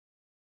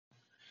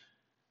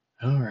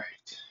All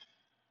right.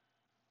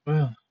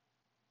 Well,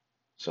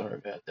 sorry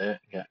about that.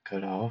 Got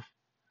cut off.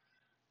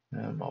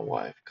 My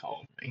wife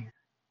called me.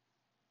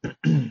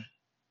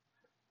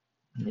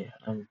 Yeah,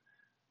 I'm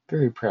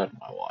very proud of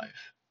my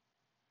wife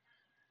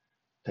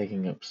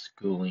taking up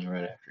schooling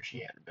right after she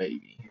had a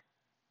baby.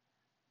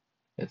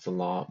 It's a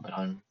lot, but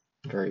I'm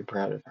very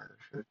proud of her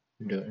for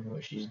doing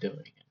what she's doing.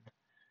 And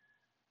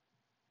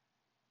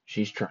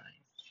she's trying.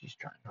 She's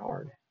trying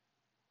hard.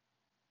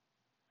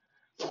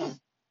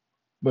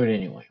 But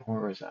anyway,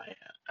 where was I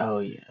at? Oh,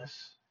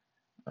 yes.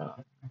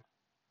 Uh,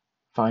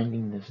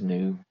 Finding this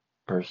new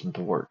person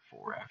to work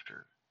for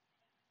after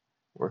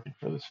working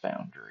for this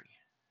foundry.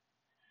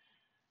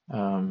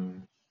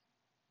 Um,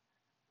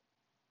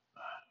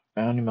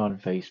 Found him on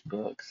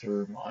Facebook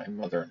through my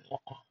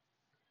mother-in-law.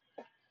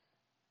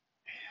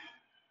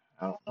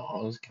 I don't know,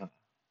 I was kind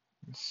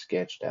of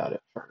sketched out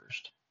at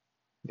first,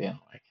 being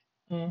like,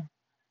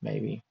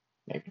 maybe,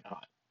 maybe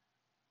not.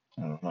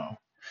 I don't know.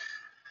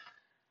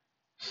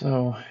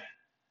 So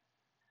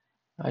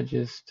I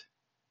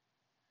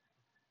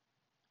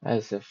I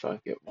said,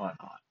 fuck it, why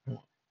not?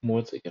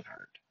 What's it gonna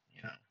hurt?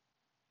 You know,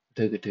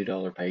 took a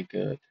 $2 pay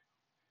cut,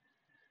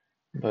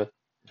 but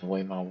the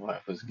way my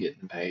wife was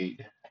getting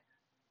paid,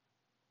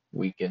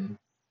 we can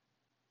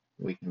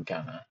we can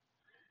kind of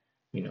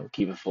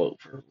keep afloat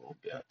for a little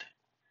bit.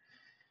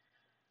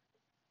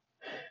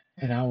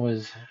 And I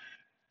was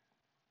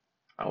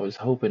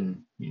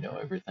hoping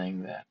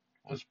everything that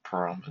was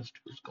promised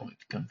was going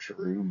to come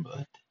true,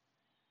 but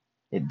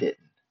it didn't.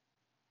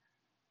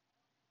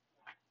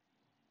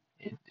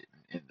 It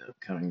didn't end up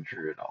coming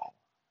true at all.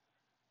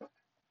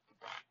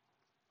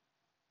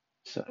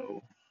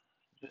 So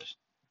just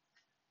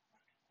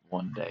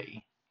one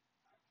day,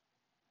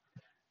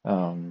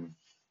 um,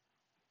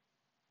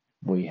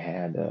 we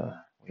had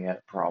a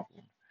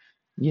problem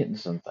getting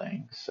some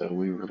things. So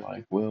we were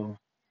like, well,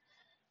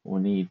 we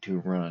need to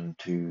run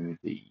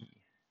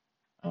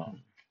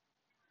um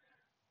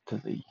to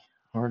the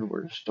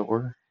hardware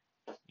store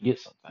to get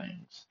some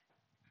things.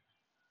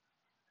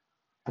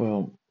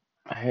 Well,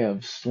 I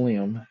have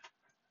Slim,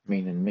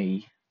 meaning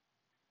me,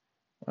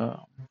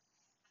 um,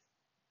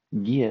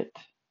 get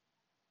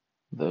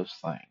those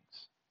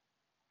things.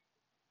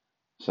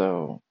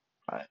 So,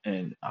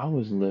 and I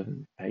was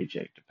living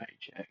paycheck to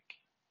paycheck.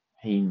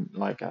 He,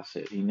 like I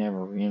said, he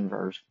never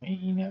reimbursed me.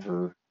 He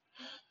never,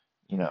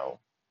 you know,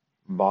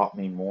 bought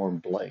me more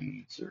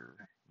blades or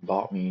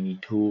bought me any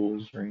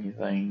tools or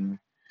anything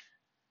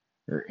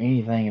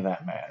of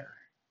that matter.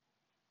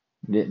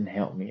 Didn't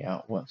help me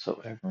out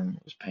whatsoever and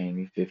was paying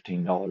me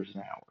 $15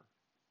 an hour.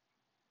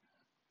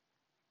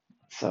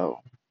 So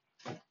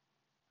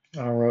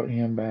I wrote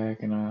him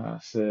back and I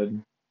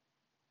said,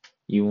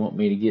 you want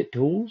me to get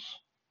tools?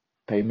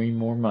 Pay me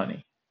more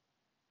money.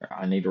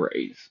 I need a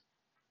raise.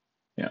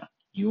 Yeah.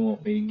 You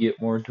want me to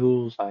get more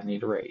tools? I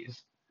need a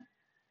raise.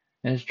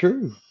 And it's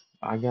true.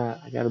 I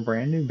got a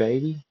brand new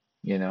baby,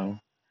 you know.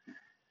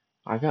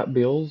 I got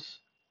bills.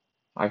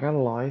 I got a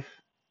life,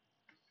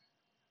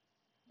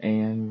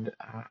 and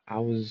I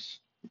was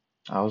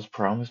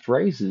promised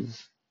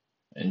raises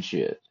and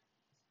shit.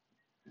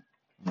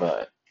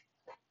 But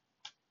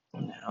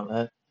now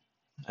that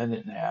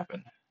didn't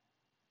happen.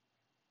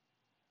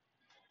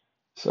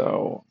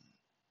 So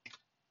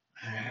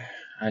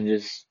I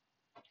just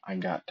I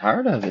got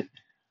tired of it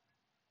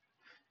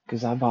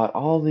because I bought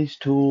all these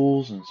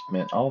tools and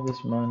spent all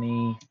this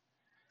money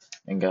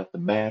and got the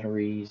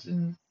batteries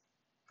and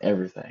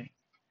everything.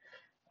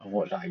 And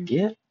what did I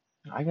get?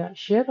 I got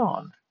shit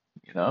on,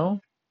 you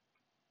know?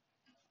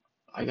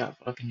 I got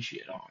fucking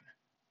shit on.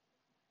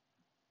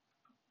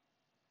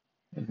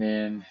 And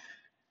then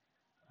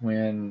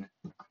when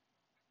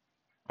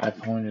I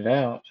pointed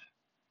out,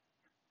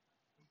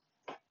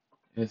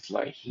 it's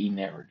like he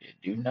never did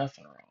do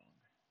nothing wrong.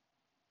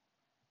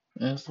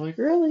 And it's like,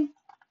 really?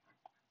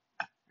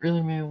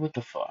 Really, man, what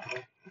the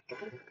fuck?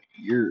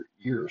 You're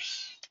a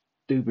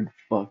stupid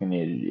fucking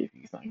idiot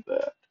if you think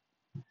that.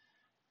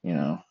 You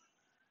know,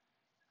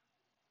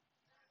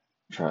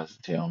 tries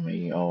to tell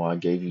me, oh, I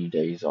gave you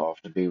days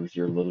off to be with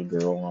your little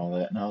girl and all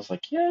that. And I was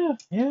like, yeah,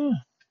 yeah.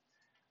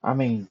 I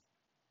mean,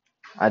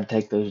 I'd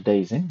take those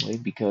days anyway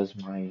because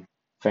my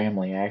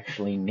family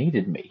actually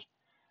needed me.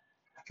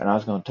 And I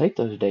was going to take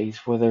those days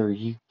whether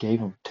you gave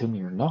them to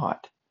me or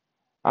not.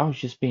 I was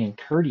just being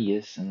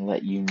courteous and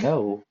let you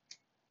know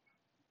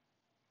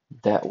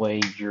that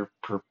way you're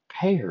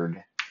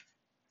prepared.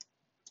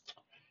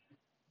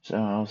 So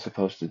I was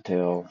supposed to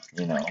tell,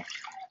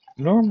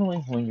 normally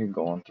when you're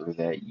going through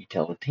that, you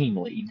tell a team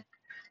lead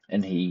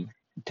and he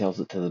tells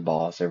it to the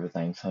boss,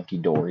 everything's hunky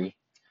dory,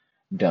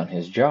 done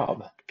his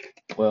job.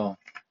 Well,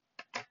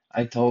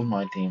 I told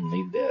my team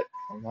lead that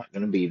I'm not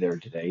going to be there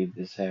today.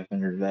 This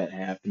happened or that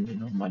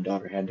happened. My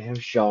daughter had to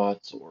have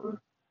shots,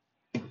 or,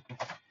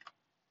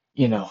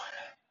 you know,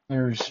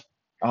 there's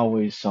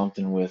always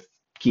something with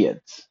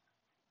kids.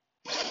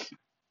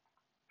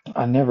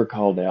 I never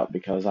called out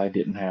because I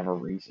didn't have a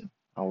reason.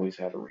 I always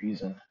had a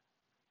reason.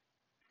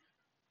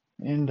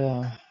 And,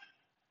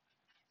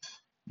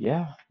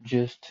 yeah,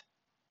 just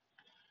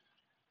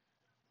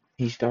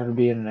he started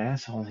being an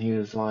asshole. He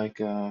was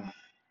like,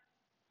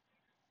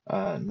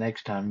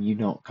 next time you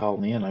don't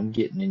call in, I'm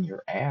getting in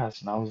your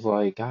ass. And I was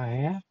like, I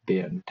have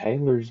been.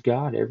 Taylor's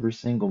got every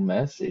single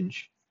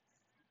message.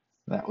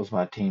 That was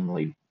my team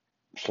lead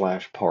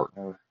slash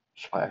partner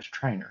slash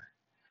trainer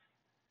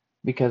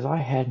because I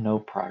had no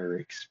prior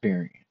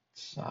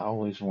experience. I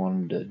always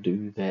wanted to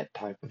do that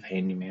type of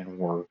handyman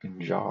work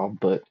and job,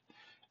 but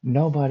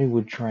nobody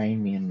would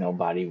train me and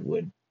nobody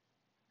would,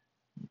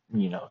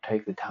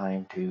 take the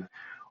time to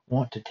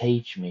want to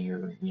teach me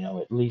or,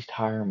 at least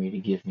hire me to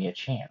give me a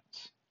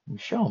chance and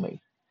show me.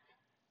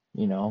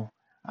 You know,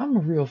 I'm a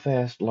real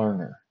fast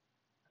learner.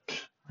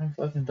 I'm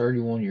fucking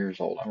 31 years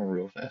old. I'm a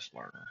real fast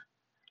learner.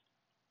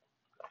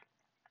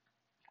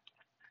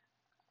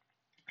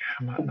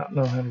 I might not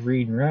know how to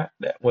read and write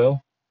that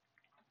well,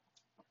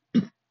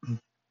 but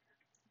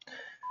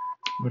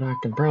I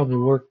can probably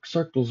work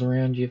circles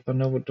around you if I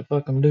know what the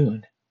fuck I'm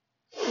doing.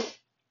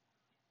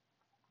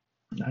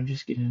 I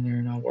just get in there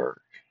and I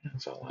work.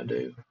 That's all I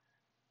do.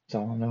 That's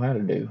all I know how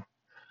to do.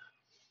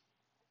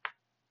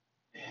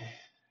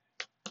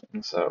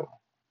 And so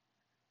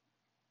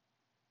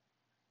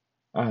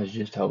I was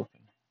just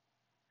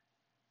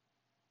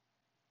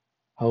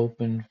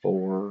hoping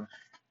for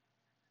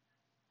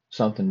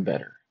something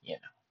better,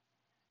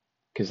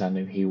 because I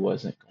knew he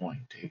wasn't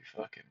going to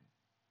fucking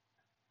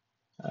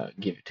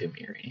give it to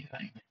me or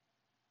anything.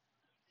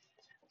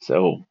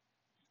 So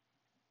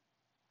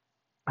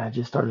I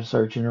just started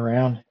searching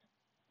around.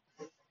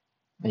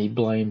 He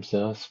blames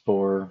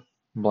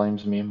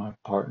me and my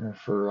partner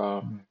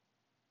for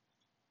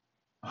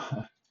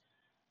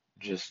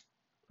just,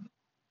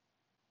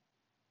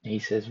 he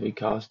says we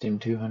cost him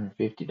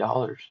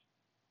 $250.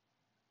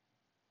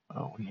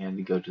 Oh, we had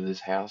to go to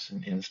this house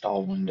and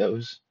install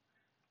windows.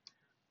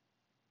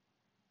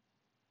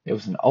 It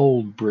was an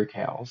old brick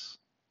house,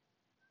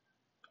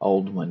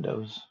 old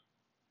windows.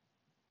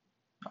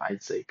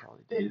 I'd say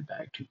probably dated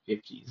back to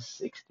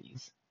 50s,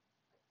 60s.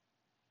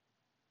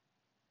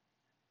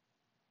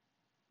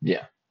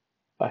 Yeah,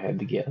 if I had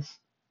to guess.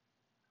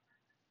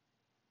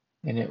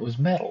 And it was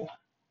metal.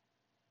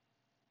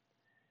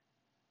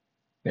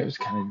 It was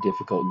kind of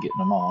difficult getting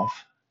them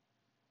off.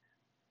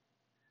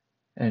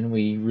 And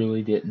we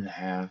really didn't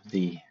have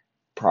the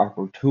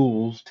proper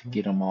tools to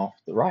get them off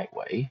the right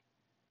way.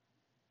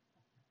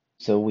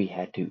 So we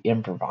had to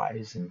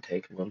improvise and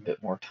take a little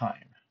bit more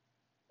time.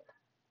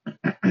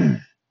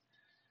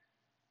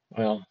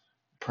 Well,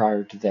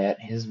 prior to that,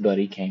 his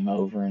buddy came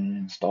over and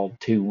installed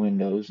two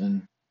windows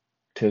and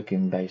took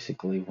him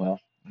basically,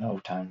 no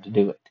time to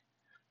do it.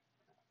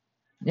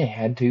 He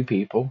had two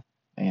people,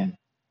 and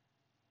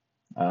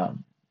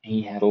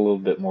he had a little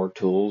bit more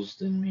tools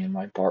than me and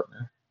my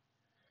partner.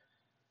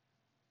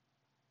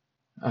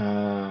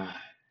 Uh,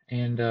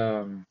 and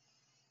uh,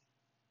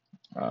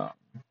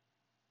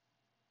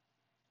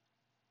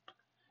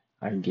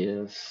 I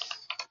guess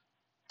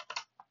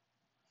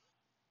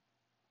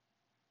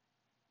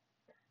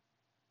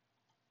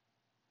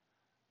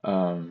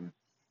um,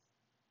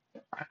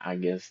 I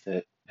guess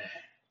that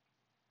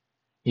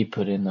he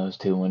put in those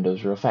two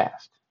windows real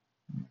fast.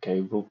 Okay,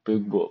 whoop,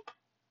 boop, whoop.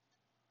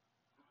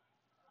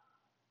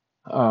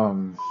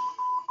 Um,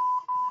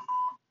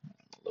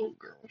 Little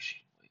girl,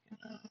 she's waking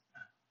up.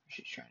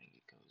 She's trying to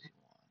get cozy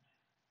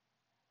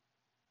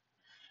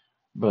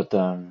one. But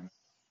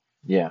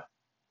yeah.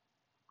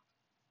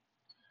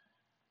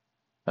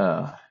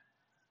 Uh,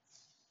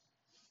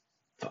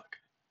 Fuck.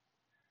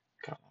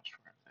 Got lost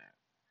where I was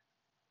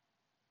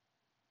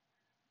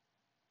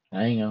at.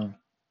 Hang on.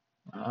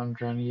 I'm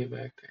trying to get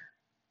back there.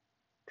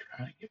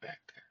 Trying to get back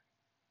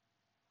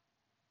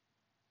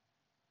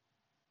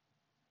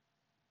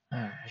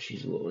there.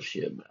 She's a little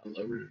shit, but I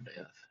love her to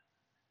death.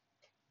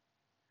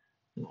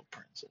 Little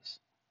princess.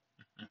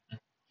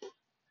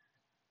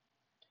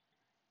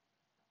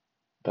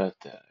 But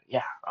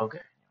yeah,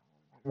 okay.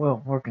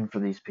 Well, working for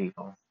these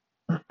people,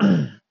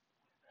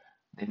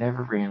 they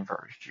never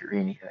reimbursed you or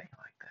anything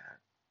like that.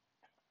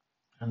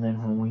 And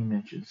then when we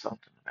mentioned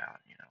something about,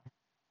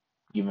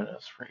 giving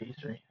us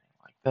raise or anything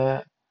like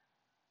that,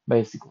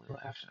 basically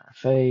laughed in our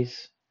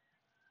face.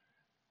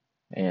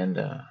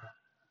 And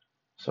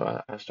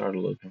so I started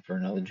looking for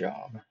another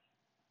job.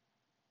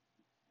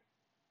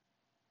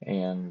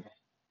 And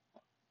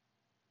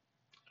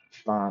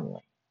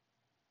finally,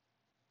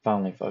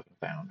 fucking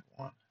found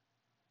one.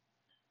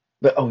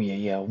 But oh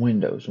yeah,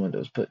 Windows,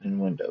 putting in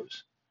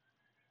Windows.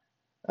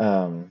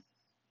 Um,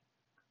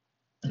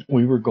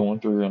 we were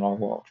going through in our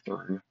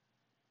walkthrough,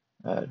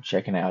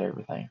 checking out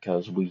everything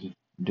because we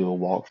do a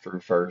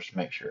walkthrough first,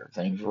 make sure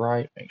everything's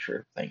right, make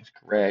sure everything's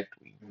correct.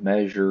 We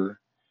measure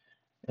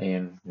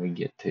and we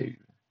get to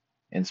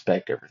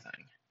inspect everything.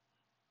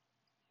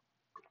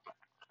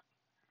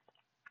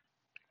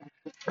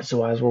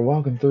 So as we're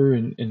walking through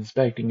and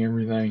inspecting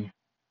everything,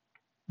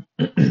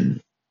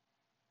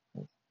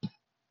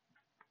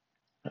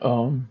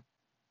 um,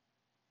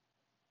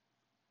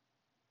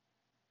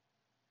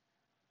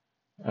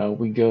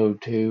 we go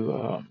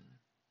to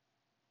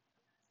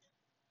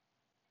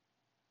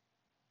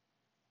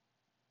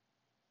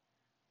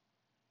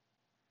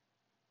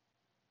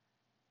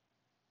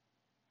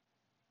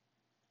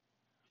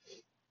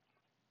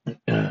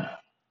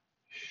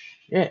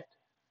Shit.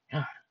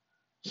 Yeah.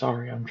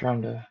 Sorry, I'm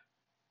trying to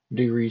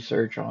do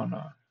research on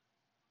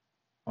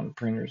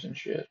printers and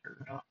shit,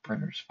 or not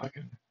printers,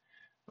 fucking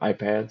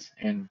iPads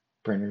and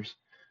printers.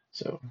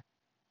 So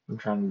I'm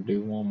trying to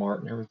do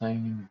Walmart and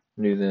everything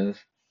and do this.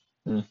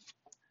 Mm,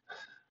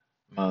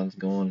 Mine's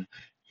going,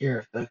 you're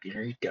a fucking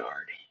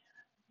retard.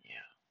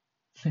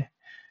 Yeah.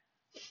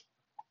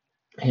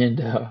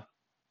 And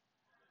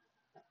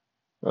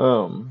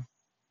um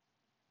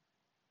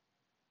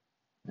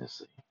let's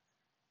see.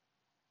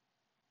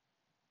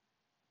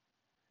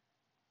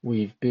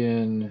 We've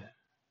been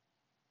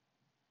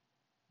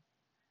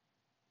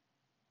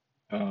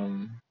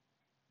um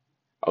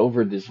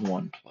over this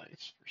one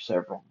place for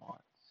several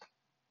months,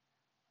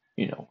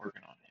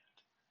 working on it.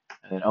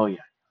 And then, oh yeah,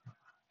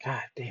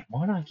 god damn,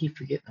 why do I keep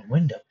forgetting the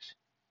windows?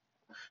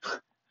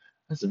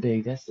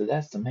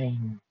 That's the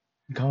main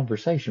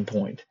conversation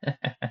point.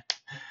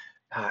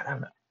 God,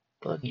 I'm a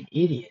fucking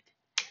idiot.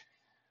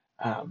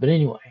 But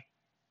anyway,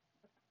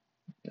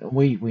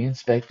 we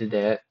inspected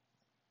that,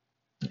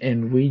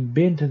 and we'd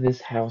been to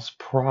this house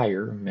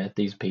prior, met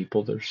these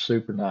people. They're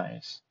super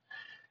nice,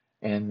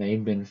 and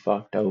they'd been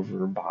fucked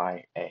over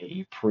by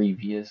a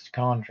previous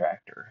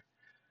contractor.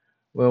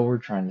 Well, we're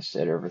trying to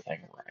set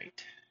everything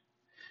right,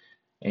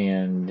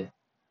 and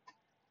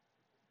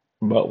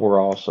but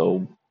we're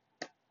also,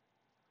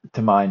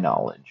 to my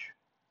knowledge,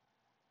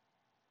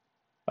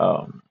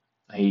 um,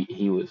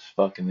 he was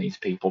fucking these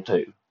people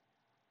too,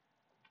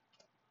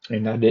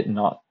 and I did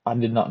not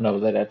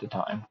know that at the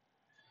time,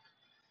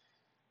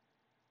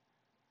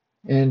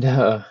 and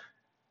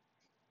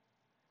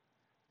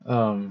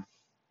um.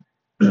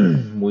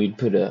 we'd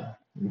put a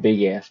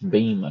big ass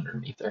beam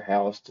underneath their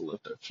house to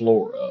lift their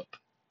floor up.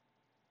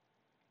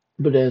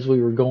 But as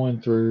we were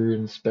going through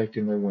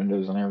inspecting their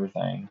windows and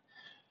everything,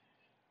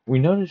 we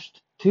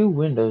noticed two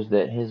windows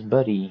that his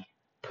buddy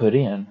put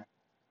in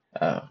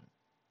uh,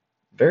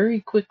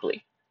 very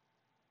quickly,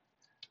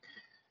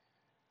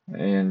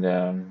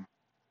 and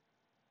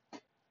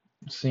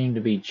seemed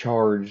to be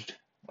charged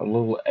a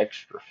little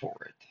extra for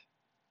it.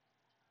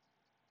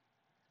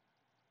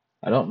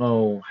 I don't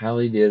know how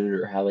they did it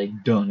or how they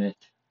done it.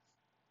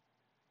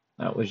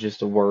 That was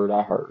just a word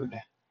I heard.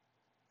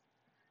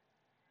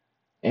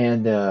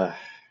 And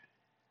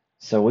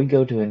so we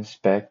go to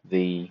inspect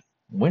the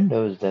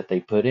windows that they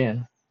put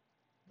in.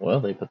 Well,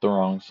 they put the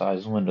wrong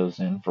size windows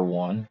in for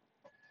one.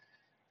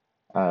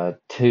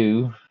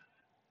 Two,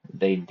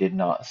 they did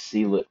not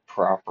seal it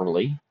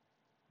properly.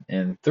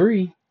 And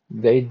three,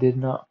 they did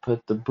not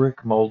put the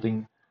brick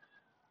molding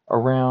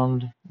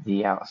around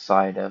the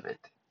outside of it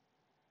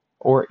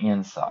or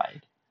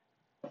inside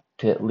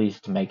to at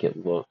least make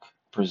it look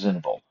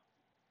presentable.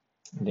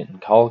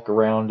 Didn't caulk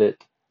around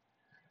it,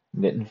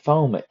 didn't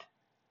foam it,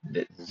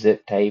 didn't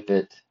zip tape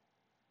it,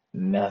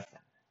 nothing.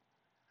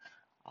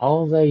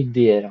 All they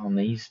did on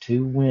these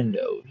two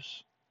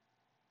windows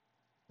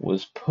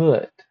was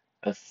put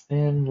a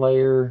thin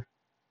layer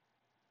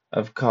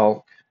of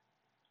caulk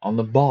on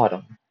the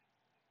bottom,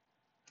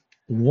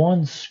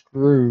 one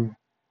screw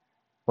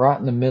right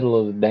in the middle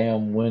of the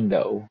damn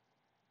window,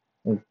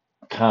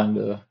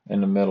 kinda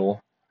in the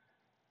middle,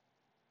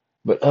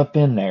 but up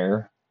in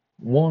there,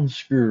 one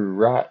screw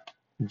right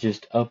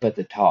just up at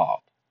the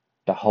top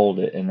to hold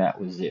it, and that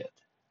was it.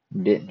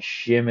 Didn't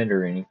shim it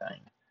or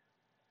anything.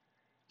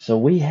 So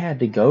we had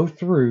to go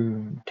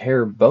through,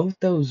 tear both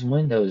those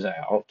windows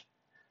out,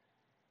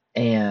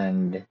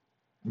 and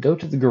go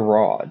to the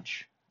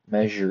garage,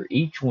 measure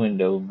each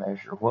window,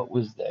 measure what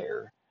was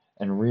there,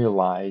 and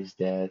realize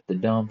that the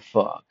dumb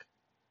fuck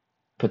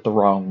put the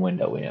wrong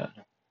window in.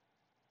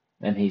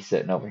 And he's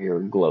sitting over here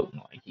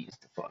gloating like he's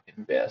the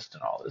fucking best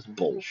and all this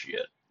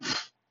bullshit.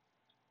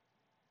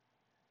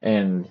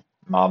 And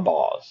my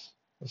boss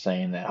was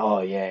saying that,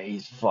 oh yeah,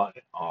 he's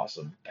fucking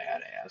awesome,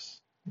 badass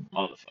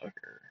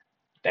motherfucker.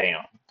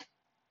 Damn.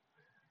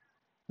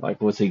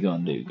 Like, what's he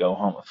gonna do? Go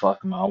home and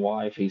fuck my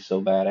wife? He's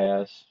so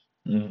badass.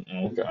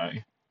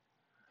 Okay.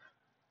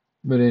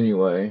 But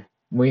anyway,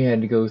 we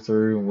had to go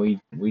through and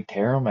we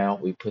tear them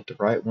out. We put the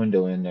right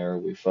window in there.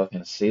 We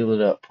fucking seal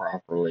it up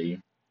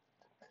properly.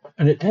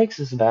 And it takes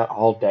us about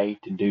all day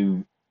to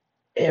do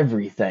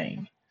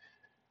everything.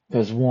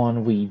 Because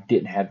one, we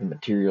didn't have the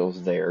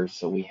materials there,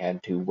 so we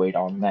had to wait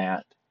on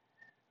that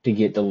to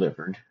get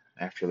delivered.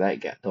 After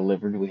that got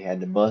delivered, we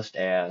had to bust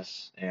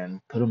ass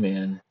and put them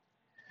in.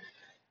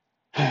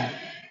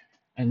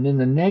 And then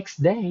the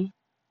next day,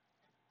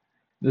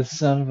 the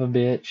son of a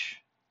bitch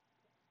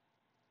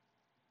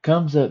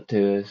comes up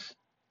to us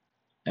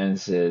and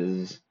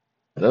says,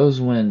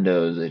 those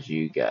windows that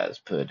you guys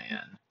put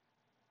in,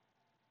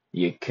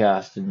 you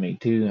costed me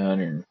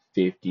 $250.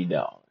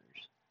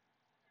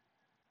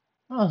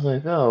 I was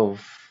like, oh,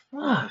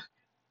 fuck.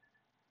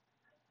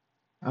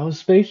 I was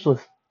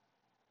speechless.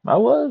 I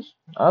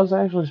was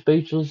actually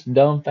speechless,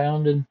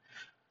 dumbfounded.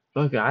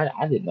 Fuck, I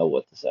didn't know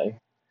what to say.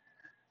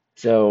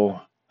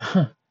 So,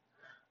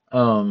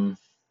 um,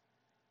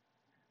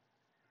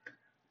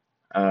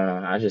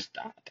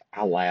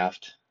 I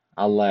laughed.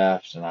 I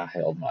laughed and I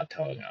held my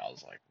tongue. I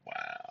was like,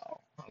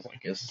 wow. I was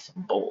like, this is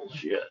some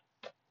bullshit.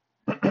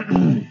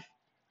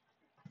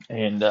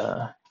 And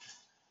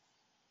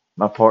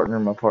my partner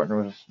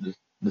was just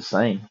the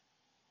same.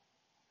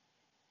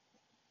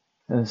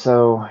 And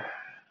so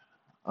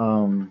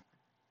um,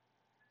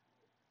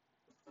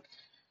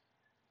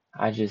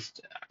 I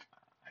just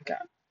I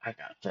got I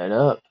got fed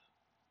up,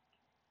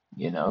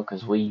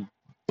 because we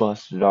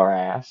busted our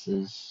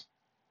asses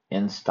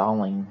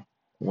installing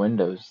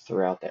windows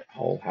throughout that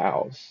whole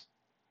house.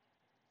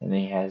 And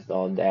he has the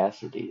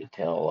audacity to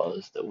tell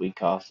us that we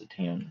costed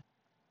him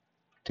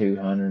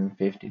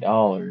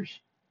 $250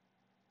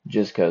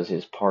 just because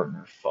his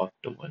partner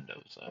fucked the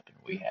windows up and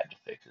we had to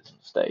fix his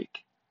mistake.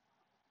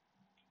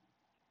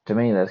 To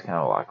me, that's kind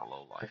of like a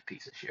low life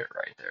piece of shit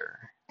right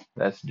there.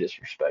 That's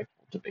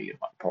disrespectful to me and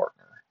my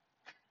partner.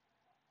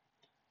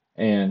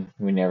 And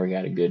we never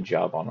got a good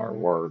job on our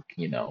work.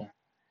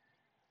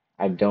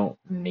 I don't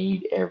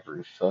need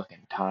every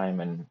fucking time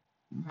and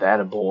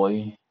that a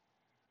boy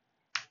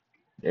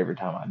every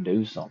time I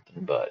do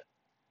something, but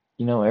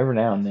every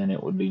now and then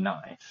it would be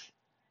nice,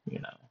 you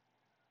know.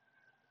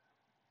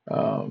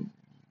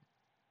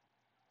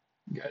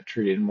 Got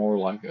treated more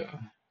like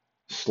a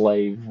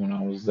slave when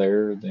I was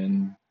there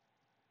than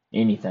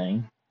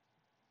anything.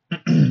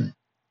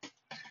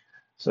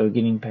 So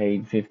getting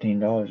paid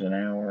 $15 an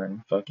hour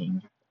and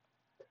fucking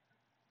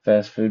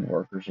fast food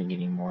workers are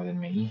getting more than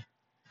me.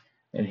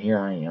 And here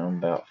I am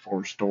about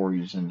 4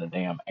 stories in the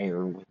damn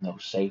air with no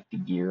safety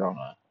gear on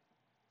a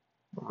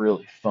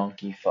really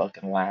funky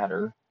fucking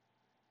ladder.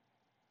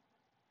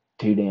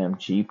 Too damn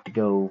cheap to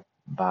go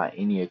buy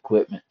any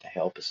equipment to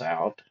help us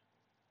out.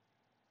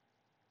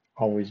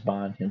 Always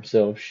buying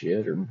himself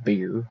shit or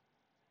beer.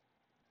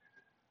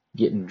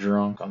 Getting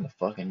drunk on the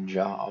fucking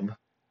job.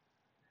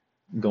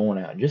 Going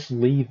out, just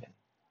leaving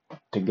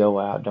to go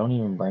out. Don't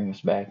even bring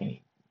us back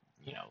any,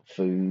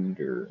 food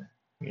or,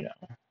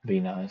 be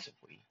nice if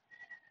we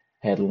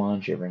had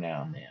lunch every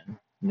now and then.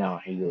 No,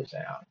 he goes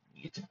out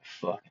and gets a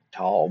fucking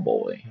tall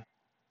boy.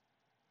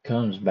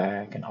 Comes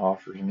back and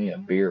offers me a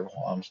beer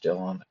while I'm still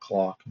on the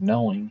clock,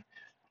 knowing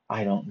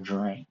I don't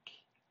drink.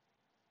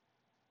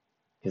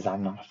 Because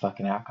I'm not a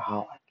fucking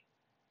alcoholic.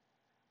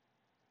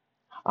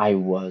 I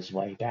was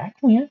way back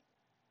when,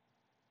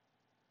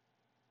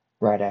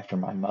 right after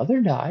my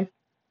mother died.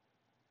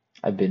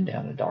 I've been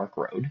down a dark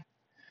road.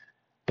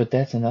 But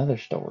that's another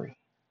story.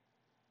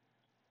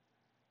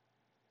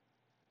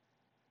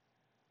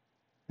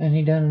 And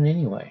he done it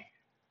anyway.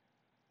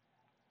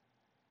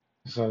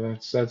 So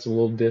that's a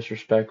little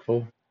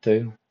disrespectful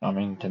too. I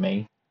mean, to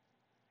me,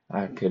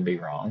 I could be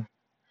wrong.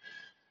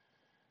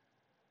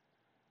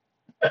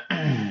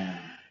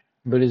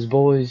 But his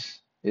boys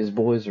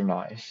are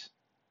nice.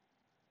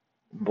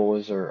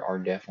 Boys are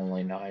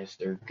definitely nice.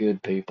 They're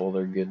good people.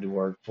 They're good to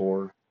work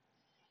for.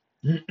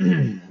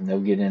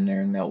 They'll get in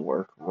there and they'll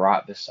work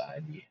right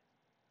beside you.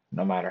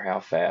 No matter how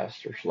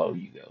fast or slow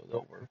you go,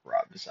 they'll work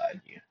right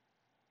beside you.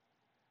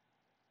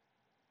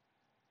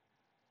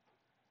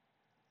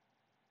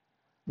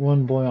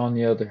 One boy, on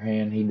the other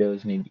hand, he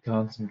does need to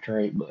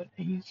concentrate, but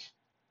he's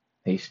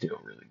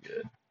still really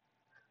good.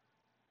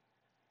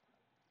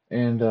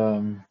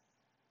 And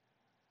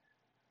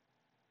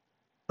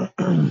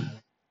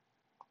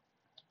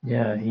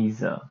yeah, he's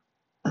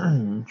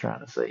trying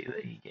to say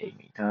that he gave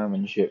me time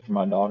and shit for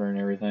my daughter and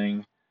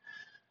everything,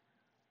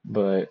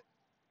 but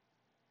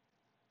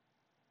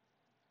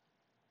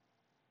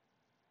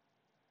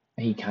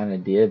he kind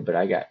of did, but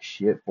I got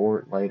shit for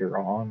it later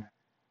on.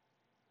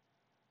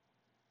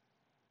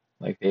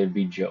 Like they'd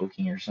be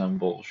joking or some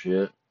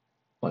bullshit.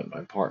 Like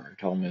my partner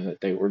told me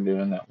that they were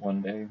doing that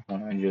one day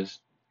when I just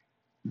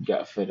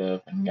got fed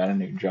up and got a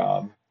new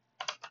job.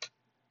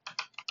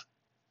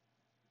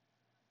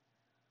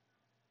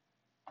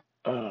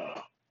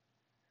 Uh,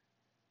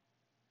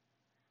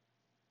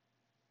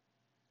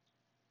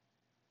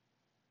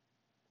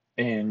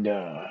 and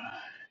uh,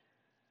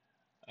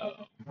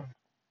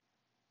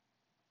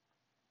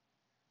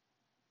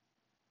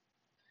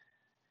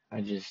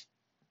 I just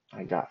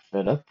I got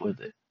fed up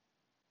with it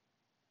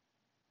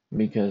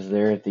because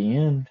there at the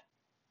end,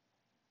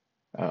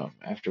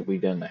 after we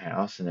done the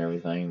house and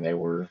everything, they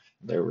were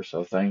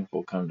so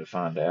thankful. Come to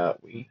find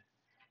out, we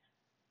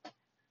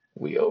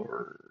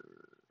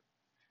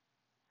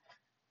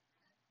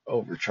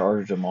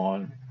overcharged them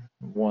on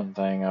one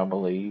thing, I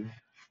believe.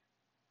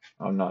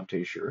 I'm not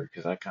too sure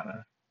because I kind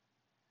of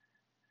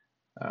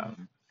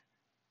um,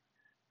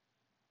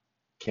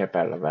 kept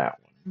out of that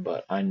one,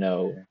 but I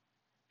know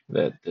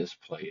that this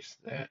place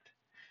that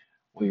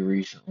we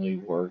recently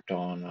worked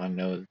on, I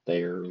know that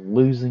they're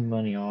losing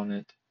money on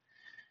it,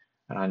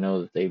 and I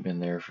know that they've been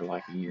there for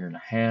like a year and a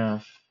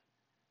half,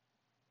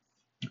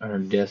 and are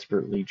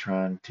desperately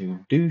trying to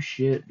do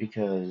shit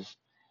because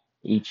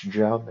each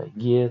job they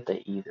get,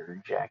 they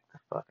either jack the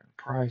fucking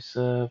price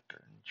up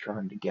and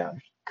try to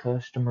gouge the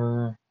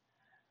customer,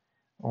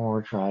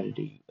 or try to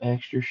do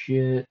extra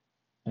shit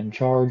and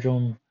charge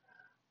them,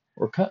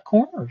 or cut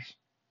corners,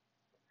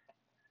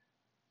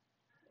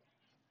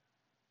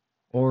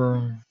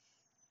 or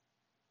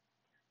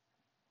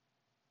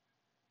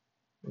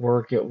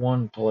work at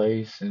one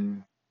place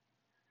and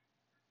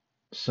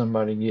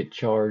somebody get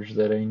charged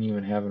that ain't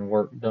even having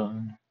work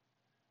done,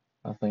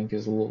 I think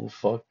is a little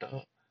fucked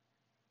up.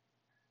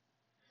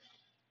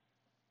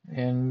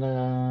 And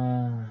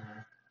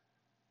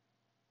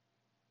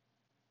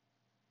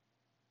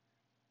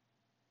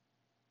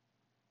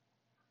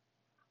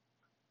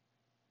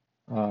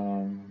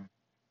um,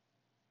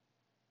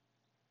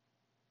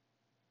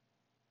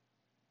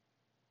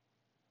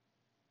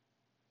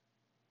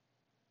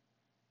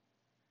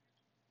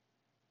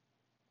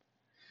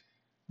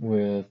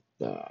 with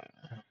uh,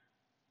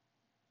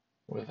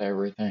 with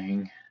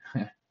everything,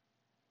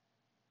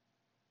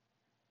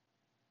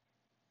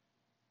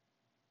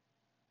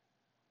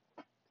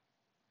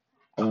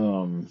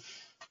 um,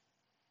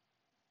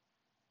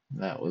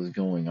 that was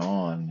going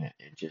on,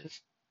 it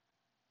just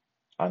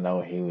I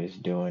know he was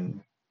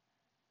doing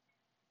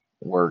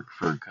work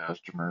for a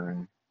customer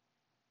and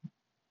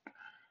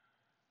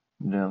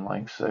doing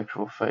like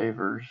sexual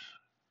favors.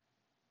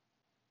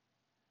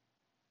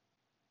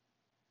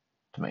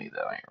 To me,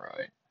 that ain't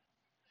right.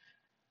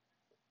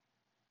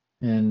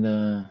 And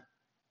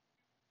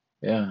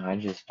yeah,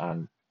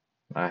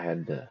 I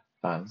had to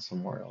find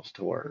somewhere else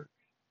to work.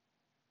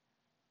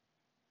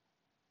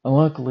 And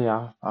luckily,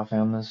 I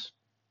found this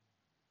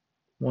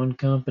one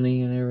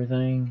company and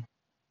everything.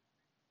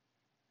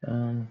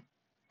 Um,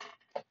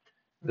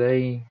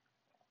 they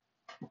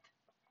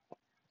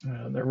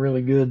they're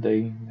really good.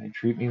 They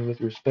treat me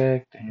with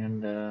respect,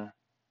 and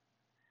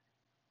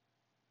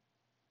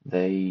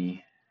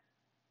they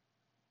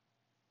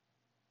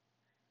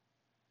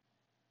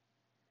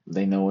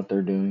they know what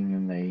they're doing,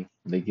 and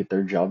they get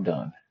their job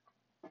done.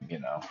 You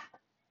know,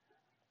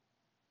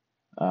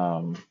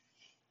 um,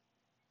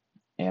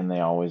 and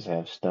they always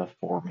have stuff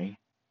for me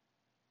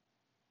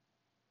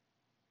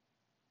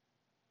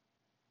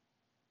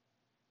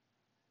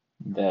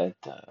that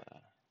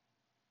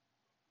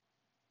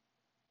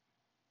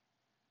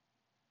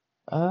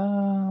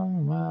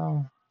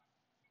well,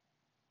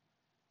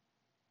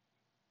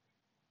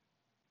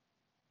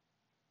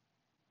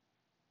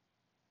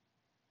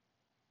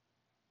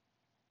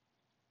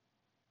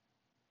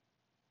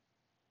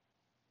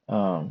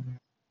 um,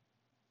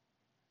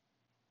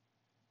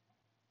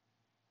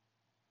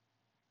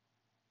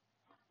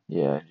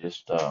 yeah,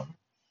 just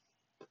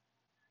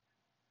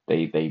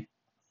they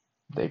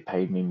they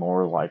paid me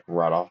more like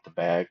right off the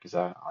bat because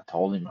I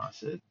told him I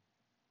said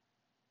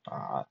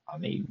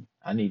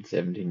I need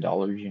 $17.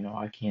 You know,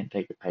 I can't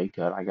take a pay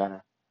cut. I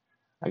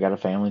got a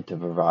family to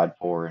provide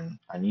for, and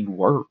I need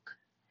work.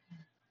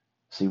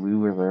 See, we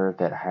were there at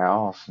that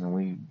house, and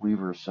we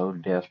were so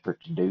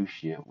desperate to do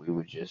shit. We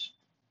would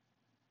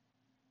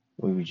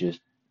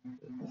just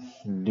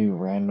do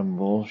random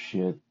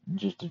bullshit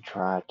just to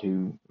try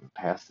to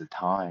pass the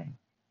time,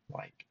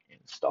 like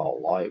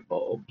install light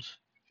bulbs,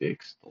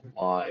 fix the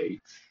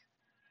lights,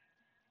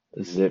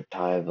 zip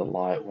tie the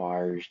light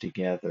wires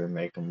together,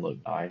 make them look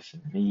nice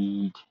and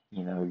neat.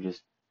 You know,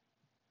 just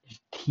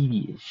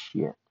tedious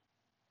shit,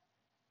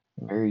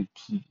 very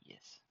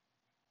tedious.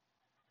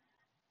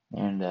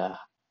 And uh,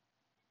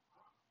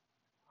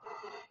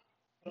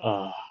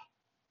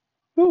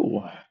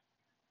 ooh,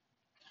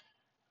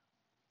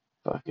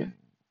 fucking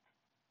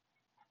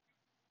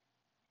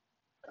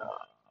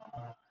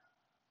uh,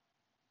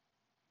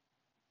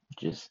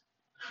 just.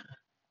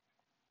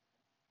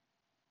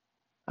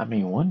 I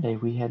mean, one day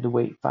we had to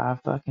wait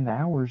 5 fucking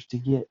hours to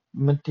get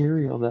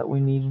material that we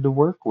needed to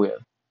work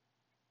with.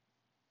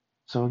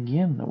 So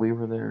again, we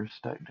were there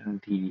stuck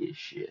doing tedious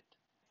shit.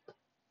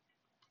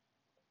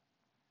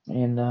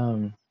 And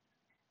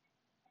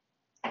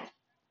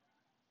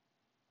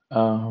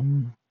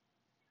um,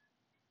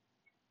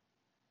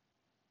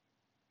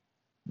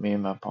 me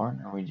and my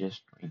partner,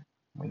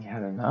 we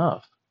had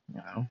enough, you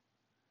know.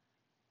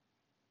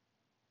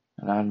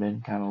 And I've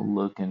been kind of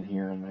looking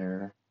here and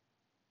there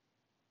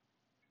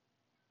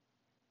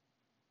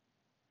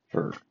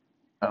for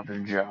other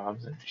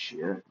jobs and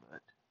shit,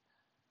 but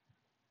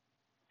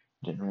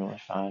didn't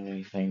really find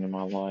anything to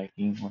my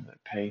liking when it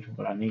paid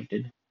what I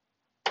needed.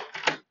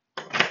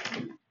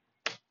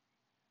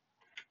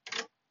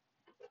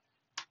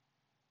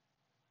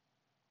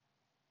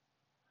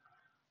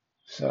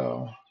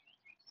 So,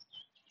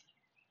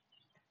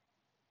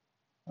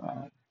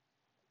 uh,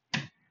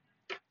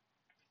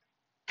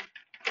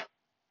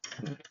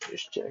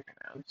 just checking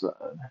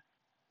outside.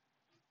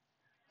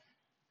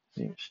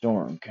 See a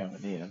storm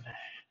coming in.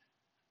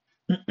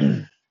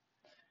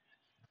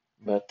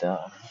 But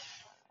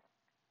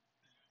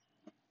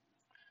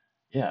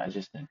yeah,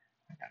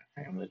 I got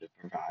a family to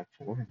provide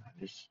for, and I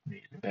just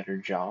needed a better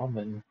job.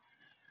 And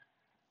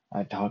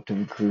I talked to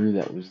the crew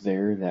that was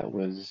there that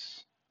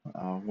was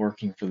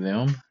working for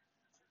them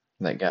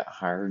that got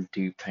hired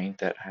to paint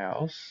that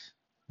house.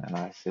 And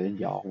I said,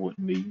 y'all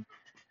wouldn't be,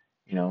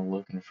 you know,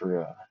 looking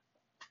for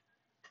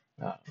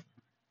a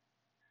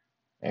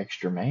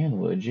extra man,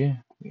 would you?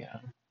 Yeah.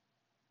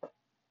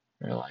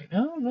 They're like,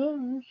 no,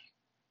 no,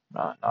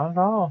 not at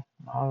all,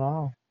 not at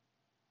all.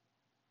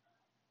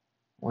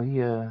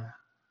 We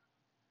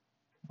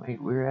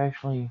we're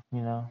actually,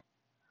 you know,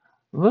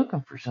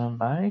 looking for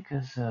somebody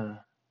because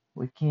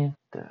we can't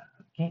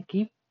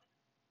keep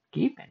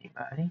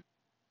anybody.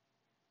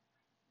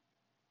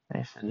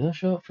 They said they'll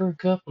show up for a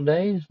couple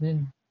days,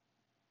 then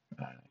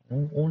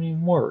won't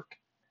even work.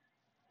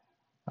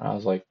 I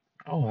was like,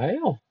 oh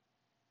hell,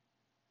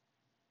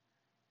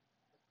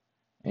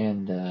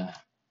 and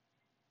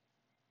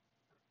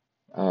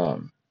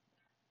um,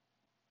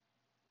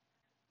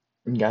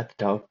 got to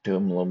talk to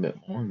them a little bit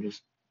more,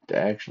 just to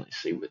actually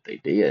see what they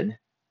did,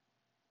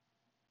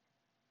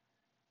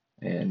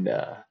 and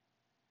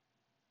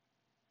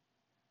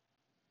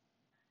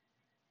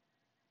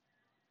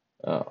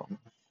um,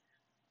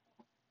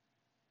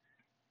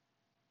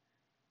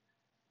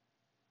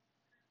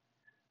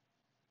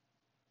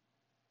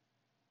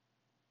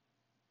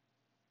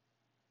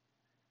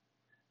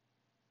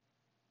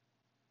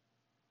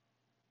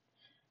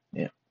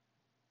 yeah,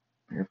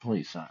 your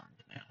police sirens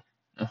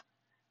now.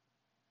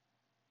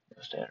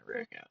 Just had a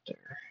wreck out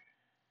there,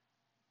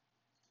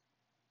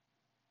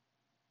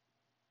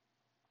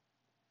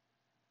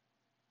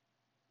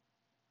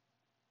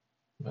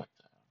 but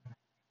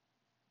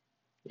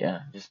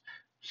yeah, just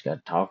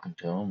got talking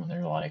to them, and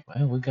they're like,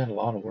 well, we got a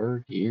lot of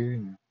work here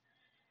and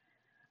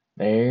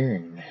there,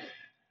 and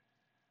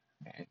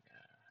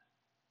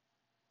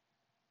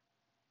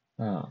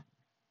um,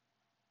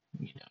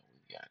 we got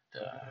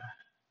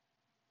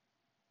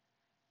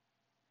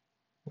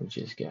we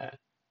just got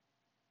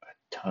a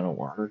ton of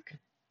work, and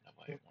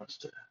nobody wants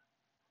to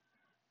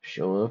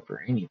show up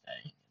or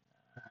anything.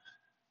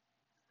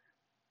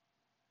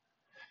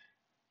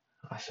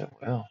 I said,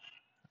 well,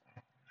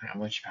 how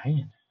much you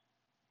paying?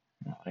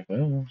 And I'm like,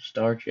 well, we'll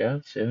start you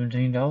out $17.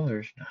 And I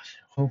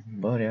said, oh,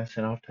 buddy, I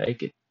said, I'll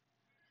take it.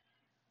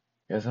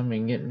 Because I've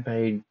been getting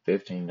paid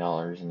 $15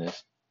 in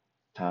this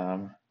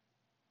time.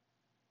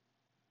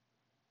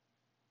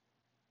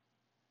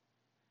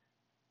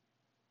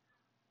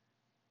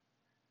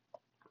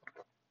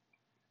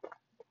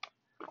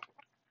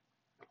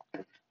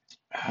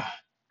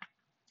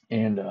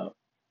 And,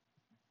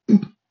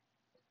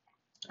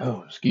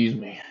 oh, excuse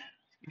me.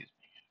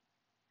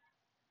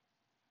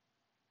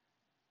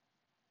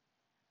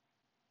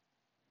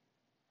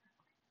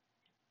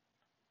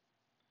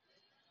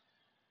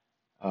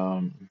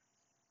 Um,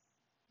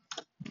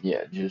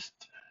 yeah, just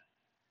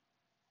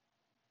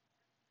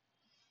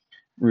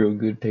real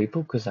good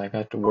people because I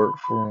got to work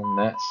for them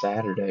that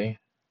Saturday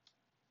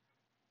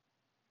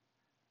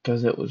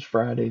because it was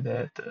Friday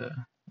that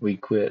we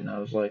quit. And I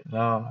was like, no,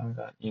 I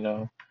got,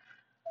 I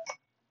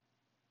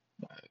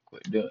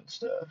quit doing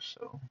stuff.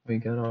 So we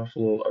got off a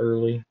little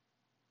early.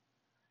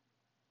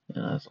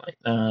 And I was like,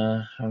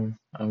 nah, I'm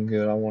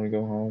good. I want to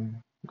go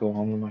home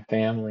to my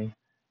family.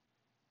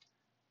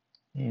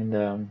 And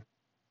um,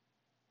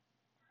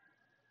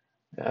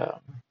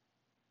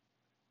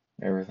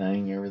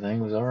 everything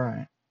was all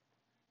right.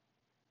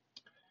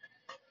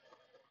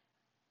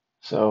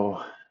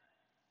 So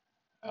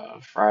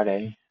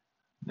Friday,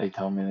 they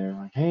told me they were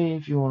like, hey,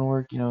 if you want to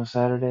work,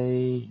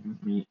 Saturday,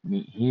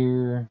 meet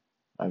here.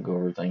 I'll go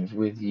over things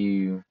with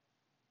you.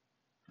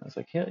 I was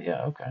like, hell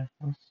yeah, okay,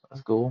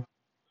 that's cool.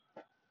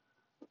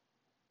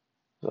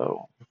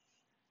 So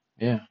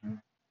yeah,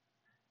 I'm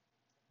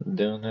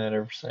doing that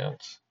ever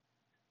since.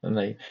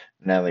 And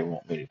now they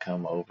want me to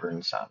come over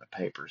and sign a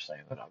paper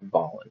saying that I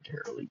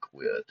voluntarily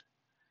quit,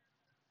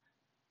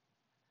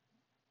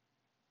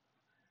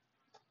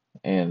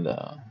 and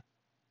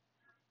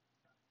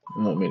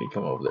want me to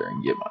come over there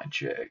and get my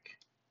check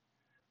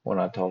when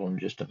I told them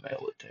just to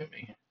mail it to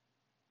me.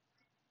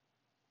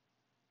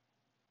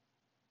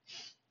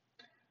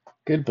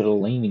 Could put a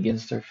lien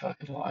against their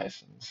fucking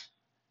license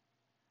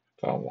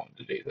if I wanted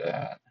to do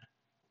that.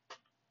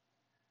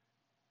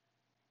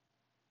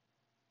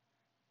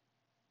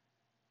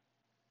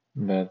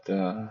 But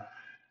yeah,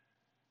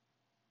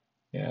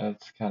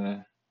 that's kind of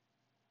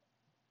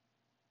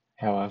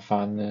how I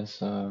find this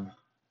how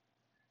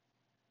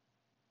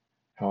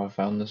I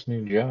found this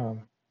new job.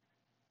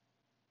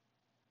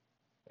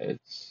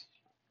 It's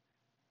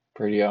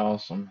pretty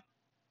awesome.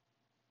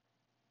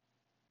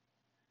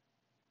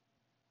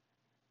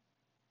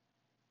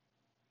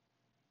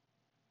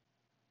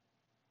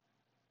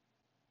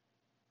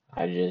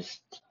 I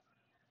just,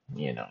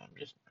 I'm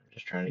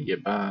just trying to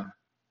get by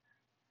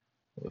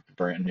with a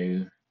brand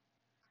new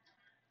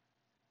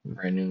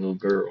little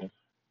girl.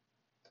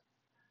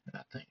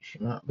 I think she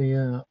might be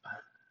up.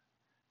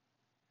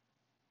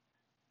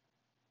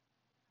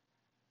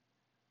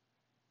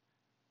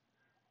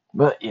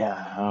 But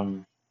yeah,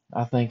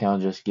 I think I'll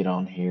just get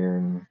on here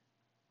and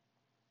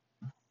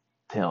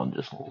tell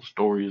just little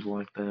stories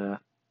like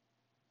that.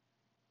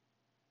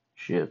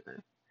 Shit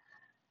that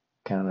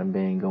kind of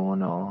been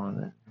going on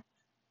and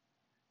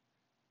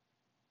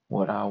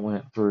what I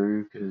went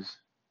through, because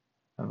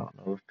I don't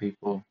know if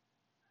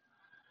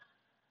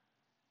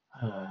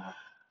uh,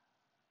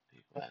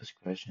 people ask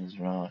questions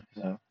or not.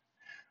 So,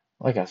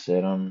 like I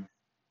said, I'm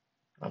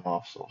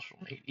off social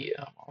media.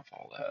 I'm off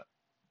all that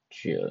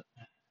shit.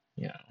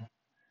 You know,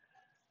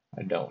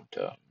 I don't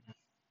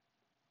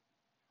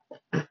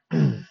I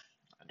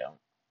don't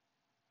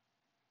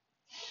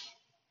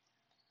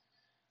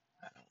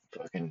I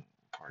don't fucking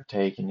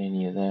taking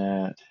any of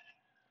that.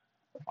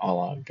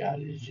 All I've got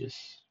is just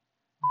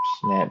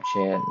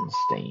Snapchat and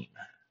Steam.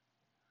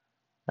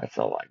 That's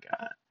all I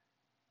got.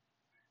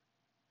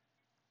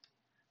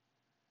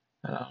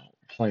 I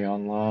don't play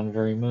online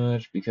very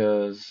much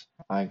because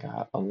I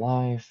got a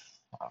life.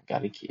 I've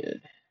got a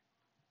kid.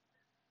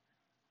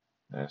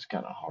 That's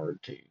kind of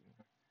hard to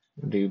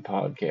do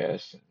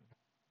podcasts and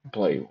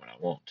play when I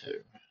want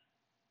to.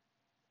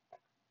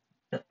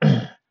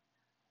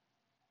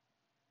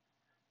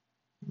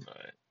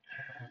 But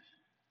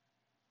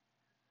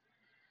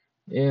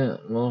yeah,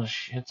 well,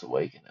 shit's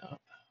waking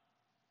up.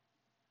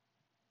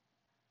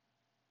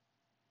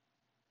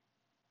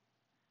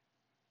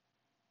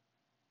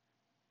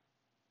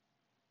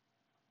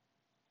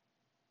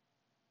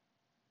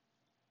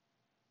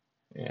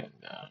 And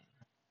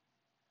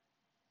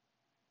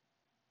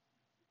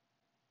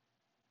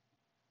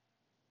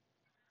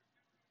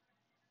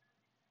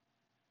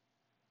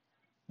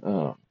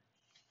um,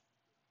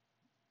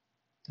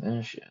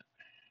 shit.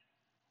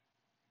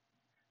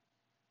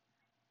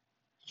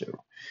 So, okay,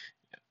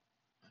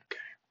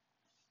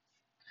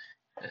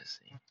 let's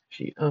see.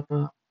 She up?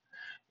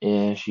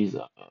 Yeah, she's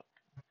up.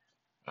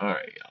 All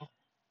right, y'all.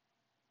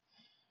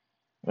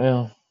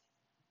 Well,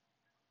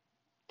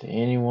 to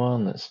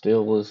anyone that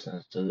still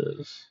listens to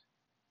this,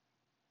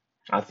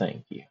 I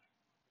thank you.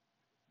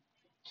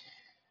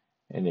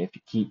 And if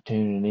you keep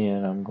tuning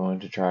in, I'm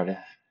going to try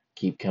to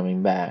keep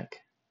coming back.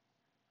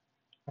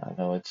 I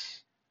know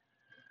it's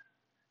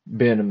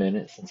been a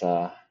minute since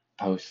I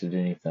posted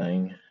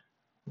anything,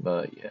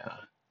 but yeah,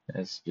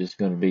 it's just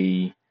going to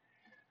be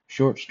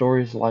short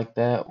stories like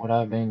that, what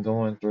I've been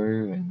going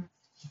through, and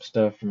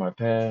stuff from my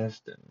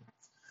past, and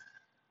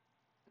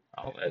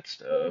all that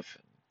stuff.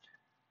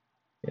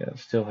 Yeah,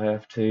 still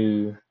have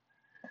to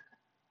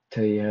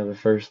tell you how the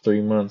first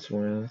 3 months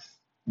went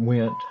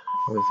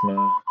with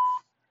my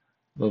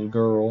little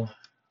girl.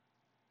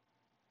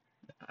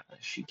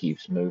 She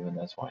keeps moving,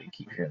 that's why you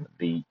keep hearing the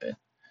beep and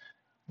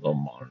little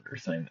monitor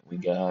thing that we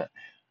got.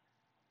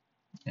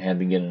 I had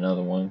to get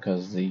another one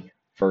because the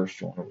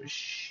first one was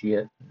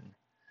shit. And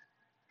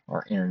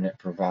our internet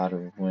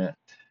provider went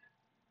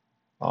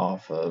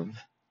off of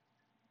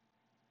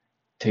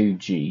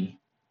 2G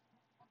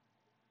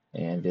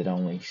and it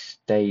only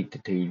stayed to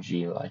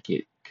 2G, like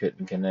it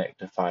couldn't connect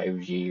to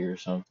 5G or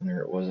something,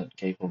 or it wasn't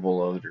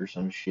capable of it or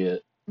some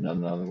shit.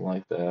 Nothing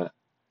like that.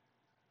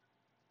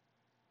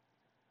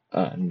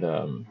 And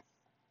um,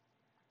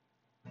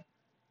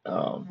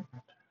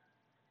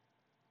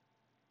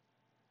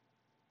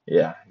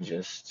 yeah,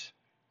 just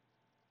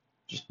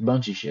a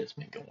bunch of shit's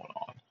been going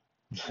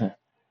on.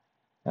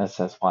 That's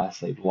why I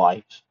say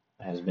life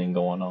has been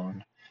going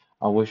on.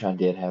 I wish I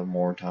did have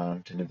more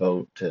time to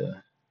devote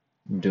to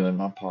doing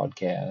my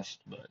podcast,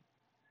 but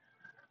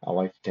I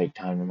like to take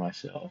time to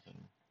myself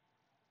and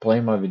play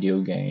my video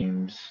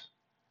games.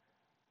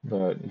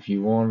 But if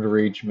you wanted to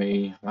reach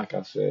me, like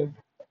I said,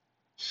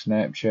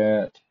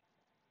 Snapchat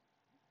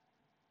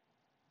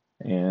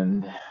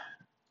and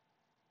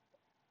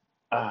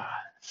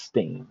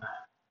Steam,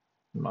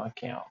 my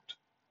account.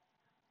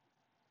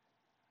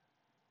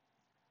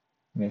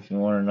 And if you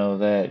want to know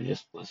that,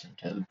 just listen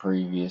to the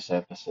previous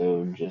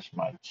episode, just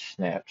my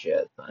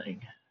Snapchat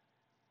thing.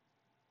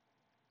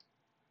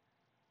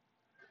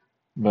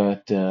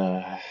 But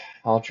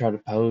I'll try to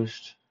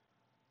post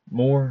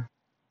more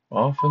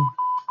often.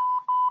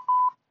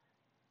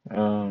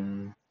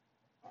 Um,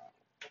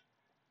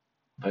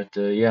 but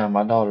yeah,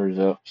 my daughter's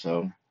up,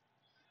 so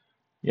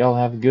y'all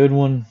have a good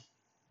one.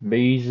 Be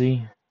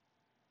easy.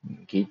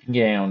 Keep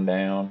your gown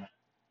down,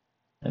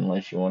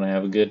 unless you want to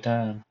have a good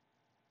time.